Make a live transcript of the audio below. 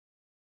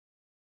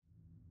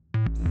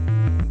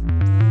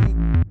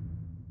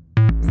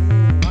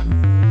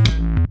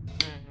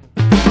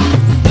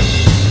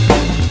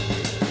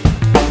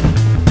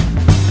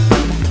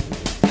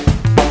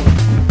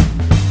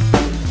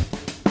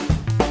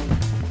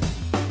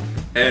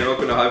And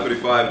welcome to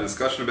Hive45, a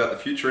discussion about the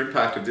future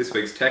impact of this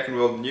week's tech and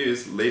world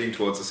news leading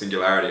towards the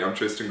singularity. I'm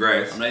Tristan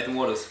Grace. I'm Nathan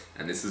Waters.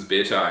 And this is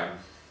Beer Time.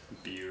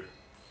 Beer.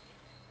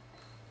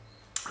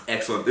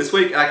 Excellent. This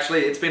week,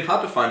 actually, it's been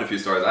hard to find a few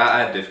stories.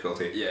 I had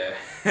difficulty. Yeah.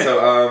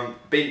 So,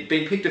 been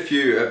picked a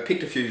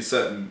few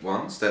certain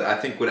ones that I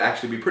think would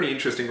actually be pretty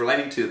interesting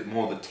relating to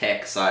more the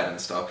tech side and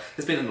stuff.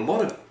 There's been a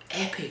lot of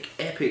epic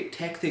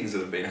tech things that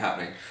have been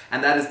happening.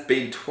 And that has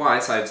been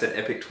twice. I've said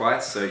epic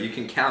twice, so you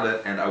can count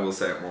it and I will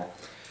say it more.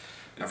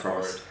 I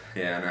promise.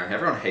 Yeah, no,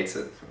 everyone hates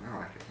it. I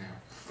like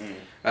it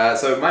now.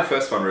 So my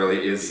first one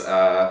really is,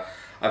 I've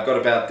got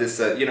about this,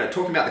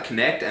 talking about the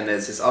Kinnect, and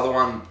there's this other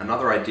one,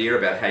 another idea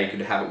about how you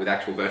could have it with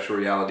actual virtual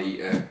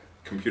reality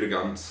computer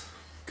guns.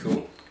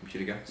 Cool.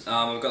 Computer guns.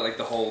 We've got like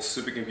the whole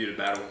supercomputer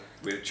battle,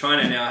 with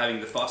China now having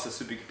the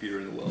fastest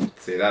supercomputer in the world.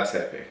 See, that's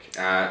epic.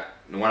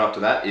 The one after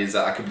that is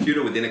a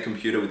computer within a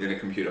computer within a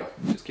computer.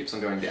 It just keeps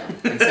on going down.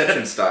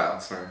 Inception style.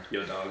 So.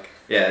 Your dog.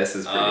 Yeah, this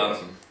is pretty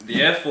awesome. The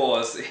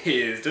Airforce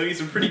is doing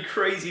some pretty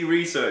crazy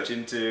research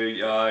into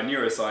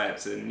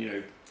neuroscience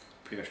and,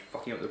 pretty much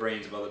fucking up the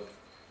brains of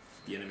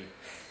the enemy.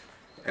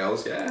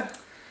 Hells yeah.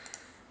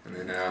 And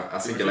then our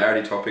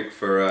Singularity topic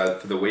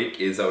for the week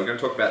is we're going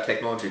to talk about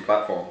technology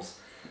platforms.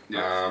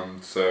 Yeah.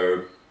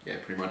 So, yeah,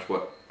 pretty much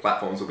what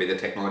platforms will be the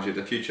technology of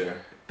the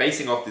future.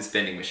 Basing off this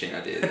vending machine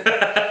I did.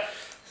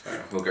 So,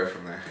 we'll go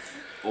from there.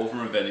 All from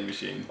a vending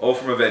machine. All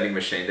from a vending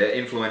machine. They're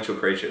influential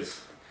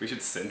creatures. We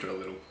should center a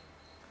little.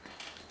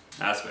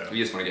 That's better.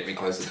 You just want to get me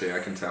closer to you, I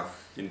can tell.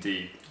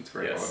 Indeed. It's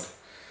very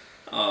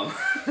odd.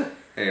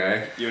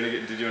 Anyway.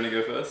 Did you want to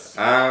go first?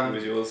 What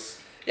was yours?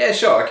 Yeah,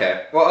 sure,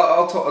 okay. Well,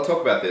 I'll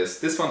talk about this.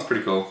 This one's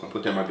pretty cool. I'll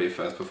put down my beer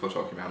first before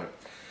talking about it.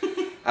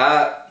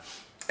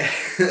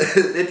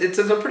 It's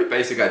a pretty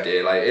basic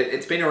idea. Like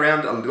it's been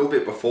around a little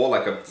bit before.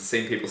 Like I've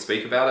seen people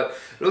speak about it.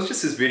 It was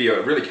just this video.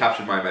 It really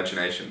captured my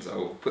imagination. So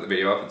I'll put the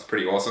video up. It's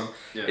pretty awesome.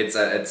 Yeah. It's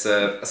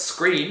a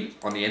screen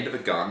on the end of a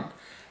gun,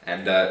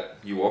 and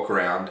you walk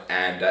around,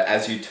 and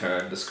as you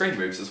turn, the screen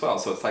moves as well.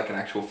 So it's like an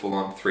actual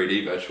full-on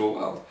 3D virtual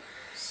world.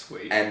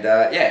 Sweet. And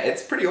yeah,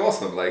 it's pretty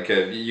awesome. Like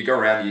you go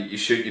around, you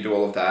shoot, you do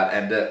all of that,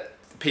 and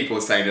people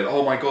are saying that,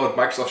 oh my god,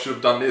 Microsoft should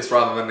have done this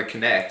rather than the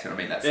Kinnect. And I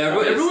mean, that's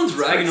everyone's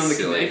ragging on the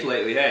silly. Kinnect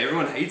lately. Hey,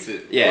 everyone hates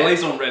it. Yeah. Well, at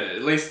least on Reddit.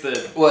 At least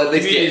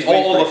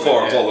all the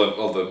forums,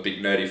 all the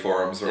big nerdy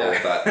forums, are all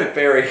of that.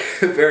 Very,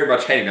 very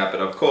much hating that. But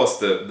of course,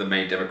 the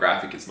main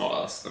demographic is not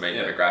us. The main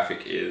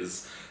demographic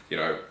is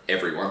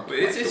everyone.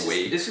 It's the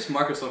Wii. It's just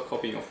Microsoft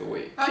copying off the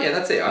Wii. Oh yeah,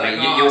 that's it. I mean,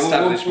 Like, you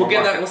establish we'll more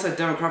get market. that. What's that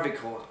demographic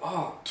called?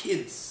 Oh,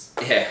 kids.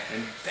 Yeah.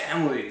 And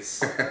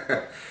families.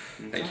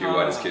 Thank you,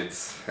 whitest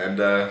kids. And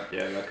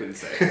yeah, I couldn't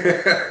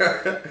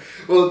say.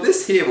 well,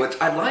 this here, which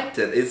I liked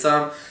it, is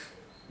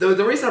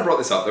the reason I brought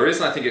this up, the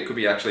reason I think it could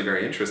be actually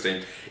very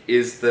interesting,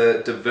 is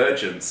the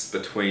divergence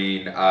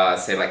between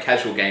say like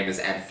casual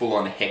gamers and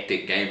full-on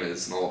hectic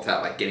gamers and all of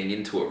that, like getting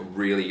into it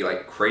really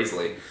like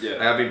crazily. Yeah.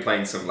 Like, I've been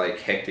playing some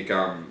like hectic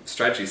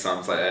strategy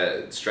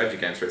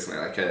games recently,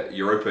 like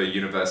Europa,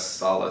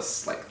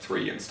 Universalis, like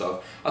 3 and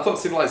stuff. I thought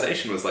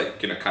Civilization was like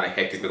kind of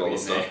hectic with all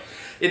this stuff.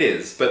 It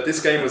is, but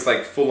this game was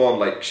like full-on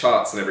like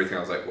charts and everything. I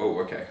was like, whoa,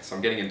 okay, so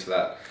I'm getting into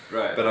that.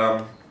 Right.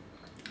 But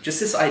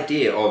just this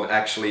idea of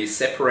actually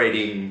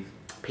separating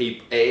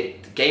people.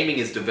 Gaming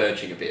is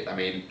diverging a bit. I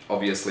mean,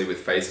 obviously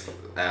with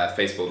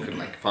Facebook and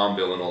like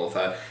Farmville and all of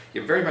that,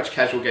 you're very much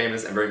casual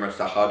gamers and very much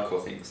the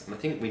hardcore things. And I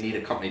think we need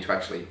a company to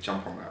actually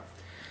jump on that.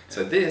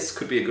 So this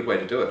could be a good way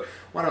to do it.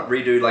 Why not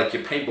redo like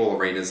your paintball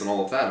arenas and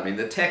all of that? I mean,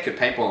 the tech at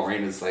paintball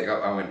arenas, like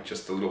I went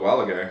just a little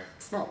while ago.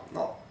 It's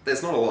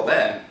there's not a lot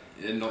there.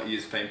 And not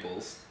use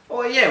paintballs.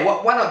 Oh yeah,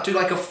 why not do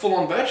like a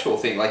full-on virtual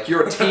thing? Like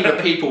you're a team of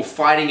people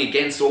fighting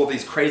against all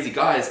these crazy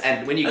guys,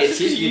 and when you get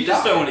hit, you die.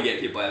 just don't want to get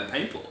hit by the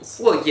paintballs.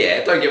 Well,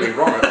 yeah, don't get me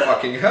wrong, it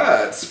fucking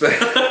hurts,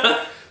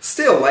 but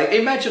still, like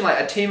imagine like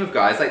a team of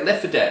guys like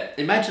Left 4 Dead.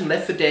 Imagine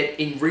Left 4 Dead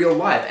in real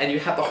life, and you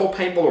have the whole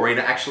paintball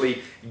arena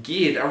actually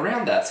geared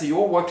around that, so you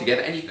all work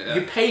together, and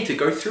you pay to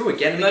go through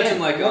again and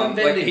imagine again.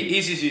 like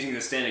he's just using the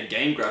standard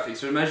game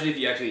graphics, but imagine if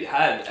you actually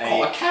had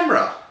a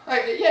camera.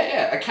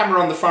 A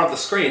camera on the front of the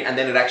screen, and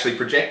then it actually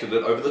projected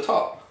it over the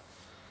top.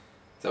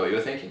 Is that what you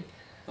were thinking?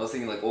 I was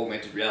thinking like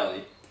augmented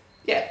reality.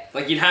 Yeah.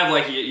 Like you'd have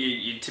like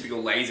your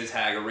typical laser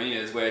tag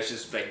arenas where it's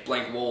just like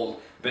blank wall,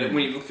 but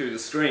when you look through the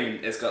screen,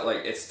 it's got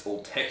like, it's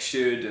all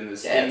textured and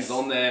there's things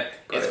on there.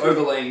 It's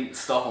overlaying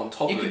stuff on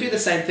top of it. You could do the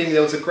same thing.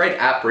 There was a great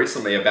app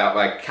recently about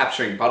like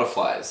capturing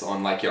butterflies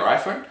on like your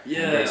iPhone.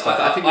 Yeah,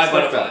 I think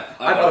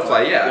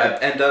iButterfly, yeah.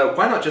 And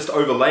why not just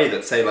overlay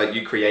that, say like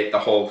you create the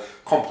whole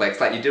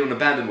complex like you do in an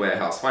abandoned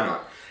warehouse, why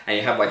not? And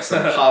you have like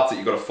some paths that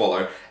you've got to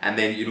follow, and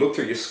then you look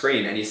through your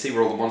screen and you see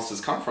where all the monsters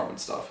come from and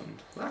stuff, and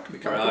that could be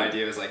kind of cool. My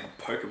idea was like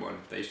Pokemon.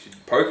 They should...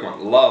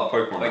 Pokemon. Love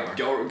Pokemon. Like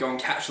go and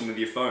catch them with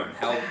your phone.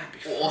 How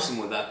awesome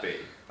would that be?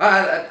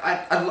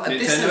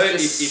 This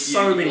is just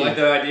so many... If you like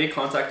the idea,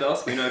 contact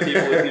us. We know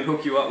people who can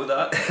hook you up with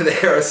that.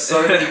 There are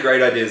so many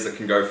great ideas that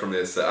can go from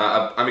this.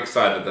 I'm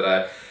excited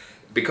that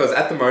because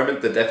at the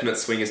moment the definite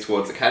swing is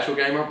towards the casual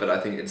gamer, but I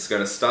think it's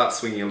going to start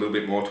swinging a little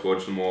bit more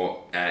towards the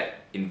more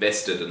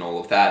invested and all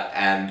of that,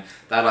 and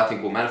that I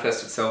think will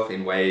manifest itself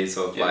in ways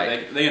of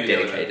they're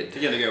dedicated.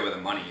 They're going to go where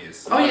the money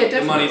is. Oh yeah, definitely.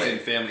 The money's in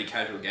family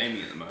casual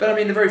gaming at the moment. But I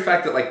mean, the very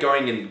fact that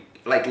going in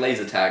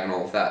laser tag and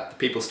all of that,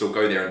 people still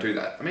go there and do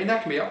that. I mean,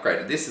 that can be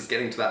upgraded. This is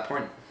getting to that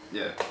point.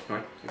 Yeah.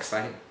 Right.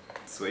 Exciting.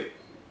 Sweet.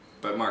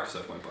 But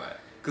Microsoft won't buy it.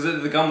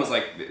 Because the gun was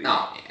like... He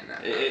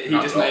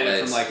just made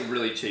it from a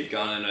really cheap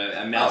gun and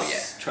a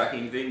mouse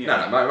tracking thing.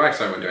 Yeah. No,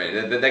 Microsoft won't do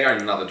anything. They're going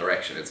in another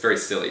direction. It's very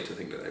silly to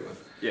think that they would.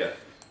 Yeah.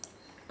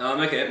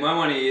 Okay, my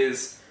one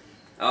is...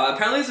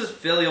 apparently this is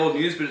fairly old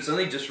news, but it's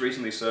only just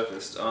recently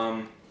surfaced.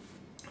 Pong.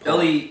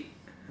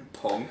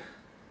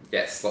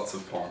 Yes, lots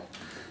of porn.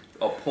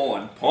 Oh,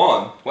 porn.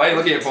 Porn? Why are you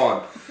looking at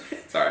porn?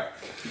 Sorry.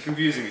 You're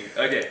confusing me.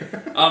 Okay.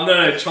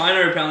 No.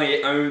 China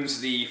apparently owns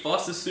the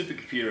fastest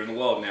supercomputer in the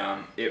world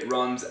now. It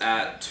runs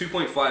at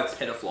 2.5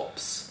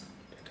 petaflops.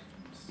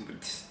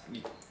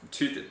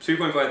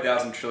 2.5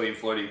 thousand trillion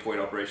floating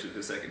point operations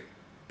per second.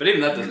 But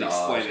even that doesn't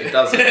explain it. It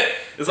doesn't.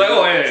 It's like,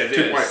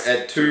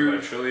 at 2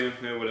 trillion,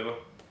 whatever.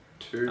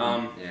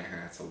 Yeah,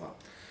 that's a lot.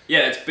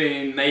 Yeah, it's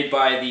been made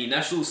by the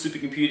National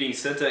Supercomputing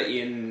Center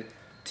in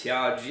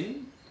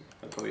Tianjin.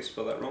 I probably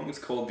spelled that wrong. It's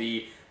called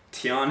the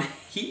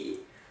Tianhe-18.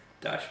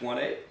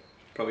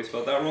 Probably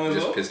spelled that wrong as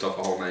well. Just pissed off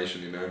a whole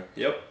nation, you know.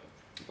 Yep.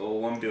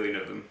 All 1 billion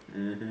of them.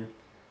 Mm-hmm.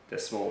 They're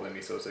smaller than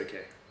me, so it's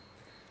okay.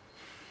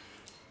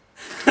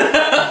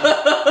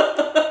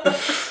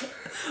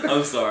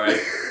 I'm sorry.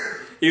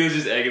 He was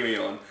just egging me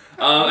on.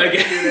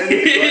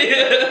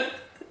 Okay.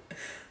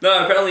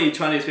 No, apparently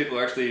Chinese people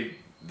are actually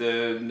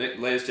the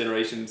latest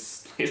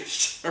generations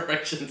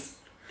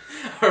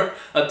are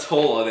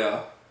taller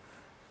now.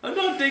 I'm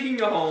not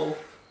digging a hole.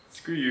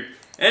 Screw you.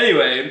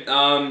 Anyway,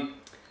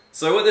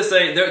 so what they're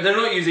saying, they're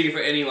not using it for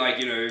any,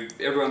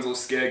 everyone's all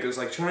scared because,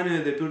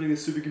 China, they're building a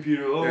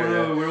supercomputer. Oh,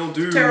 no, we're all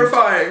doomed. It's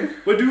terrifying.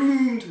 We're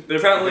doomed. But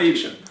apparently,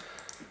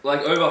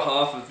 over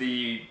half of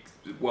the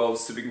world's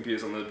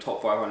supercomputers on the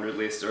top 500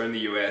 list are in the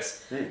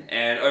US,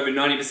 and over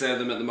 90% of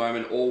them at the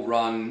moment all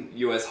run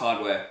US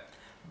hardware.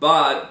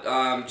 But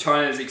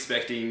China's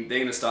expecting they're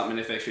going to start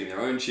manufacturing their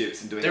own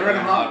chips and doing their own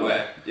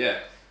hardware. Yeah.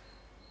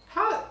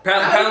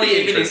 Apparently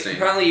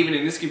even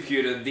in this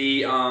computer,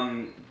 the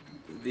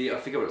I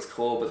forget what it's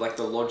called, but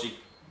the logic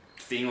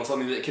thing or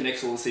something that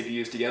connects all the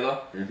CPUs together.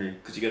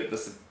 Because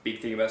that's the big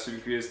thing about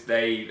supercomputers.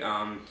 They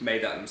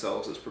made that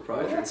themselves as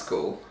proprietary. Well, that's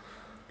cool.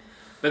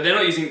 But they're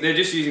not using. They're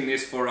just using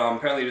this for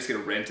apparently just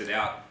going to rent it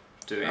out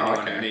to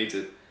anyone who needs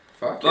it.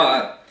 Fuck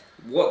but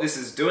what this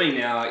is doing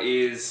now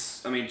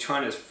is,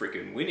 China's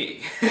freaking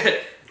winning.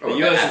 The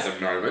US at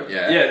the moment,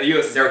 yeah, the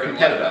US is they're a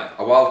competitor.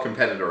 A wild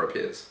competitor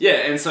appears.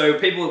 Yeah, and so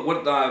people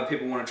want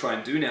to try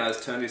and do now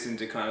is turn this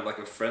into kind of like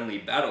a friendly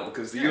battle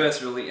because the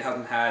US really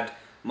hasn't had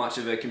much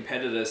of a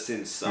competitor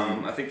since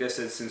I think they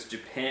said since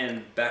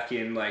Japan back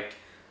in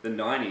the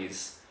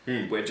 90s,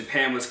 where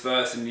Japan was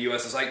first and the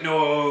US was like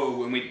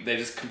no, and they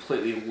just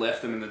completely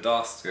left them in the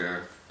dust.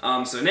 Yeah.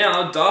 So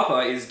now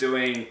DARPA is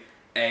doing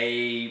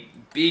a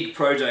big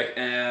project,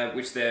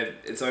 which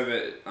it's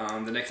over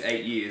the next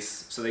 8 years.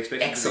 So they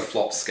expect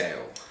Exaflop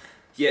scale.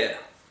 Yeah,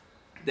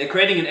 they're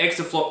creating an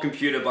Exaflop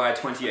computer by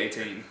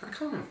 2018. I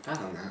can't even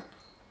fathom that.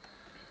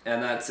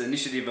 And that's an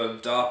initiative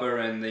of DARPA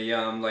and the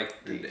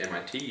the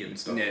MIT and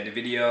stuff. Yeah,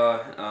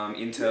 NVIDIA,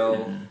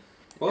 Intel.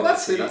 Well,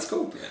 that's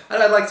cool. Yeah.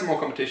 I'd like some more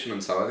competition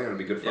and stuff. I think it'd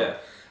be good fun. Yeah.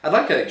 I'd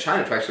like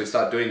China to actually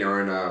start doing their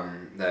own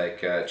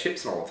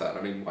chips and all of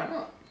that. Why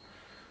not?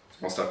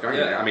 More stuff going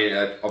there.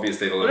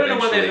 Obviously it'll eventually I don't know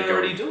why they don't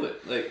already do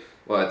it.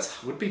 Well, it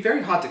would be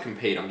very hard to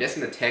compete. I'm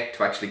guessing the tech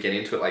to actually get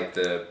into it,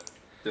 the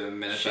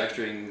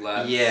manufacturing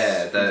labs.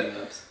 Yeah, the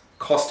labs.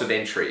 Cost of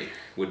entry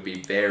would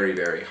be very,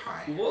 very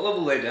high. What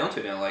level are they down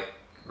to now?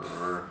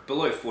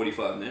 Below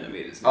 45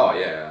 nanometers. Now. Oh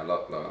yeah, a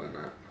lot lower than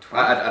that.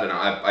 I don't know.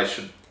 I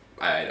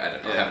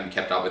don't know. I haven't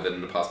kept up with it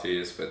in the past few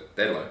years, but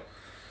they're low.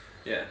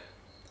 Yeah.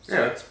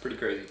 So it's pretty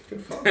crazy.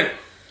 Good fun.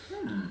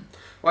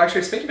 Well,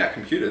 actually, speaking about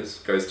computers,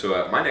 goes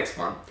to my next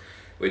one,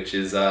 which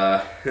is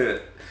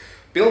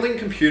building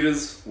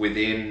computers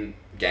within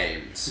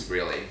games,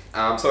 really.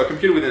 So a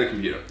computer within a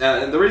computer.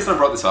 And the reason I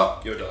brought this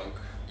up... Your dog.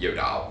 Your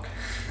dog.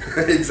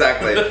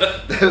 Exactly.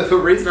 The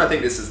reason I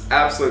think this is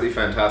absolutely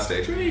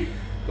fantastic...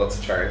 Lots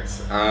of chariots.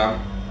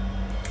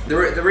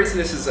 The reason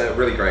this is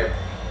really great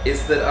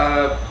is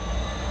that...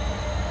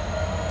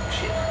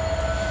 shit.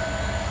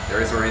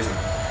 There is a reason.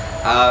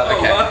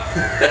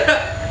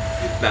 Okay.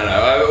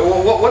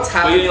 No. What's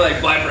happening?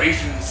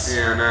 Vibrations.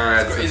 Yeah,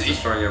 no, it's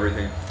destroying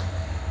everything.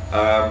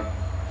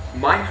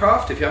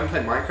 Minecraft, if you haven't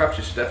played Minecraft,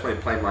 you should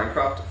definitely play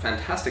Minecraft.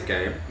 Fantastic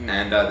game.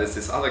 And there's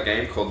this other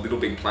game called Little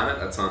Big Planet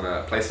that's on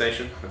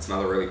PlayStation. That's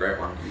another really great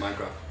one.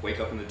 Minecraft. Wake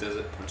up in the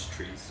desert, punch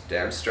trees.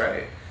 Damn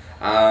straight.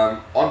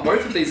 On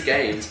both of these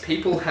games,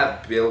 people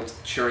have built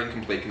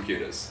Turing-complete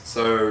computers.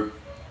 So,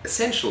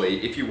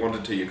 essentially, if you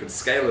wanted to, you could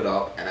scale it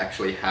up and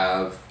actually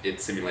have it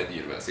simulate the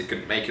universe. It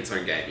could make its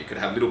own game. You could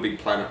have Little Big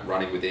Planet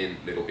running within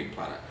Little Big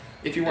Planet,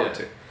 if you wanted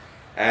to.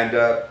 And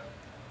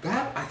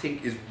that I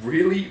think is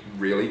really,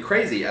 really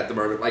crazy at the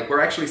moment. Like,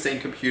 we're actually seeing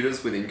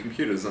computers within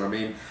computers, and I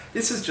mean,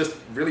 this is just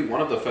really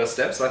one of the first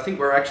steps. I think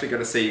we're actually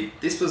going to see,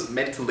 this was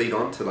meant to lead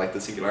on to like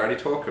the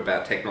Singularity talk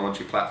about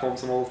technology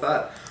platforms and all of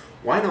that.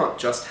 Why not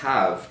just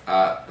have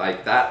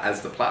like that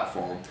as the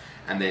platform,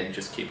 and then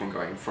just keep on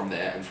going from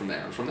there and from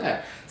there and from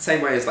there.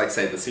 Same way as, like,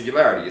 say, the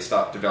Singularity, you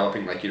start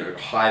developing, like, you know,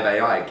 Hive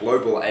AI,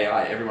 global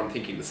AI, everyone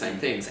thinking the same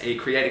things, and you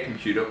create a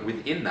computer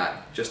within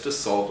that just to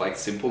solve, like,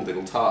 simple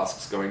little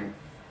tasks going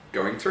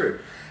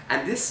through.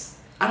 And this,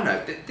 I don't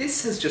know,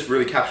 this has just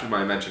really captured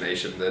my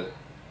imagination, that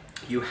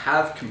you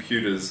have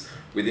computers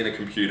within a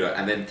computer,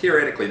 and then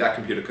theoretically that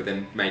computer could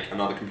then make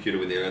another computer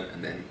within it,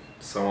 and then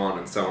so on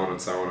and so on and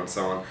so on and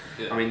so on.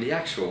 Yeah. I mean, the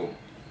actual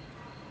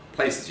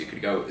places you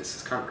could go with this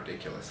is kind of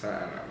ridiculous. I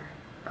don't know.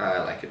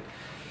 I like it.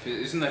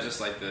 Isn't that just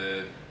like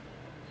the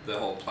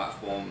whole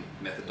platform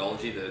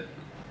methodology that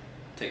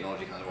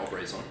technology kind of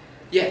operates on?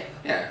 Yeah.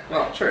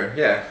 Well, true.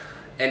 Yeah.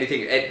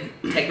 Anything,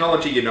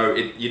 technology, you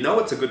know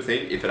it's a good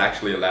thing if it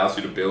actually allows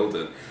you to build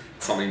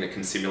something that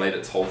can simulate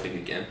its whole thing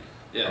again.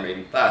 Yeah. I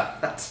mean,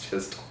 that's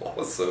just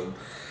awesome.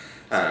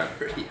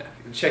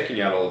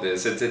 Checking out all of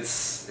this,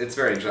 it's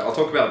very interesting. I'll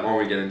talk about it more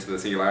when we get into the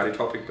Singularity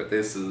topic, but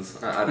this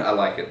is, I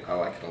like it. I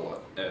like it a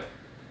lot.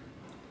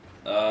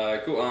 Yeah.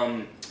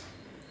 Cool.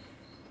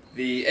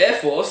 The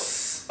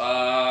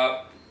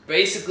Airforce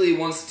basically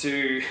wants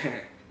to,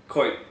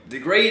 quote,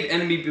 degrade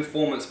enemy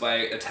performance by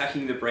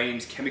attacking the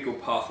brain's chemical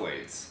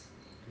pathways.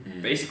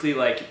 Basically,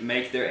 like,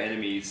 make their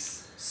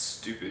enemies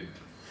stupid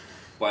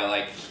by,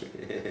 like,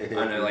 I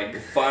don't know, like,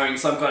 firing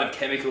some kind of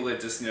chemical that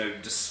just, you know,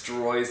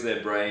 destroys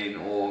their brain,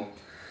 or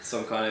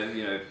some kind of,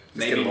 you know, just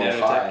maybe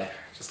high.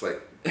 Just,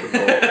 like, put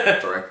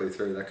it all directly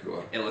through, that could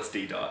work.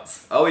 LSD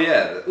darts. Oh,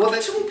 yeah. Well,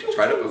 that's what people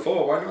tried it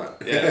before, why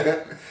not?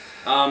 Yeah.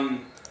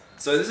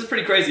 So this is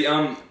pretty crazy.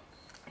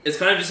 It's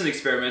kind of just an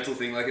experimental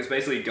thing. Like, it's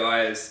basically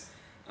guys,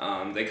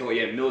 they call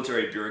it,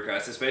 military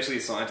bureaucrats, especially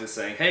scientists,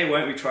 saying, hey, why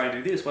don't we try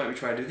and do this? Why don't we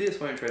try and do this?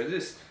 Why don't we try and do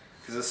this?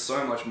 Because there's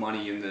so much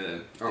money in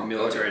the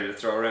military to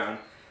throw around.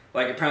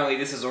 Like, apparently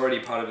this is already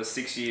part of a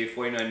 6-year,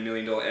 $49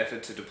 million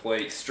effort to deploy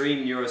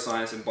extreme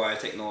neuroscience and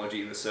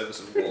biotechnology in the service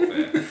of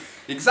warfare.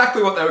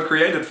 Exactly what they were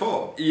created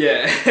for.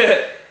 Yeah.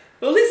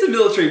 Well, at least the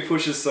military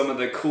pushes some of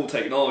the cool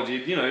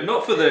technology, you know,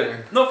 not for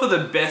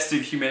the best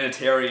of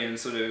humanitarian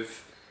sort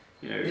of,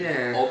 you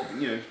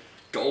know,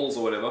 goals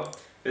or whatever.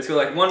 It's got,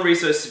 like, one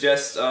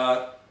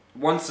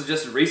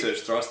suggested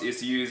research thrust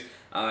is to use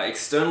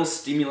external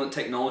stimulant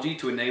technology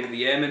to enable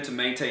the airmen to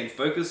maintain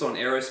focus on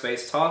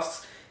aerospace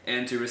tasks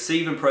and to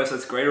receive and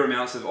process greater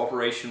amounts of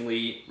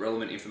operationally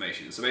relevant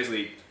information. So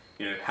basically,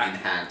 you know,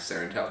 enhance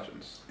their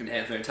intelligence.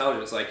 Enhance their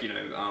intelligence, like, you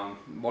know,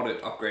 mod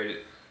it, upgrade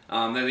it.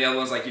 Then the other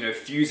one's, like, you know,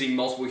 fusing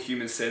multiple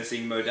human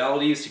sensing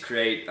modalities to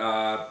create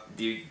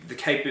the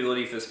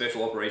capability for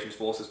special operations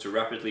forces to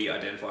rapidly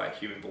identify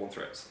human-born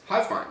threats.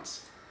 Hive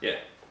minds. Yeah.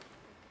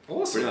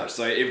 Awesome. Pretty much.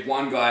 So if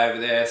one guy over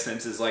there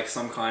senses, like,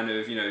 some kind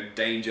of, you know,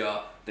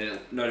 danger, then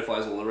it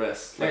notifies all the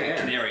rest. Like a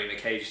canary in a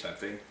cage type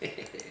thing.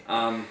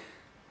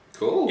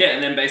 Cool. Yeah,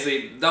 and then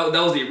basically, that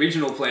was the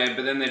original plan,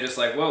 but then they're just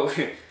like, well,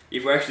 if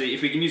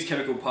we can use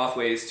chemical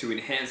pathways to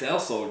enhance our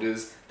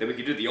soldiers, then we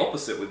could do the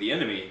opposite with the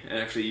enemy, and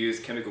actually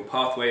use chemical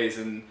pathways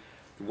and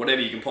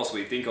whatever you can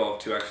possibly think of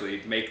to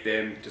actually make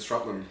them...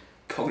 disrupt them.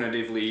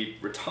 Cognitively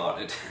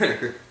retarded.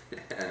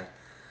 Yeah.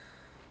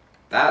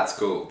 That's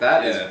cool.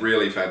 That is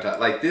really fantastic.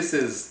 Like, this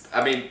is,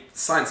 I mean,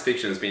 science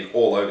fiction has been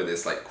all over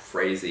this like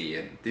crazy,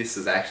 and this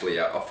is actually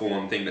a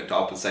full-on thing that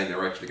DARPA is saying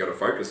they're actually going to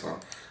focus on.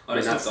 I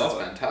mean, that's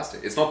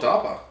fantastic. It's not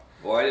DARPA.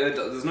 Well,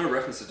 there's no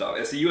reference to DARPA.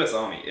 It's the US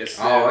Army. It's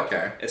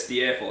okay. It's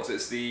the Air Force.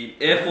 It's the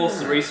Air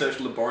Force Research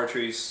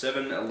Laboratory's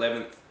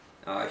 711th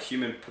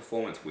Human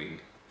Performance Wing.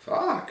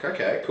 Fuck,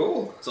 okay,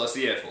 cool. So it's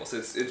the Air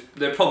Force.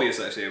 They're probably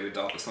associated with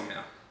DARPA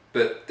somehow.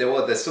 But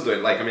they're still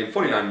doing, like, I mean,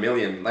 49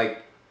 million,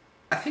 like,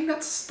 I think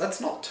that's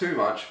not too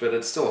much, but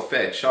it's still a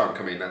fair chunk.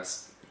 I mean,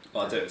 that's...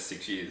 Well, it's over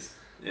 6 years.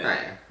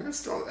 Yeah.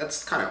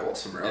 That's kind of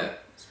awesome, really. Yeah.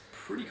 It's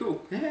pretty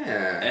cool.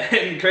 Yeah.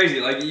 And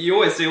crazy, like, you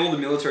always see all the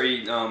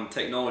military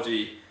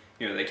technology,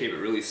 you know, they keep it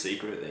really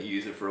secret, they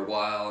use it for a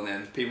while, and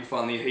then people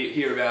finally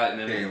hear about it,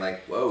 and then... you're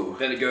like, whoa.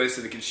 Then it goes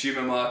to the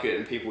consumer market,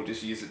 and people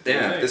just use it.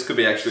 Yeah, this could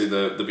be actually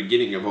the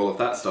beginning of all of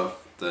that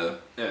stuff. The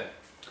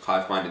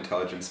hive mind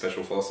intelligence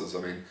special forces,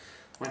 I mean,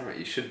 why not?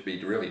 You should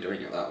be really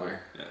doing it that way.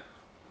 Yeah.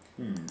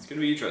 It's going to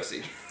be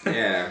interesting.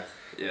 Yeah.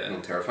 Yeah. A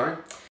little terrifying.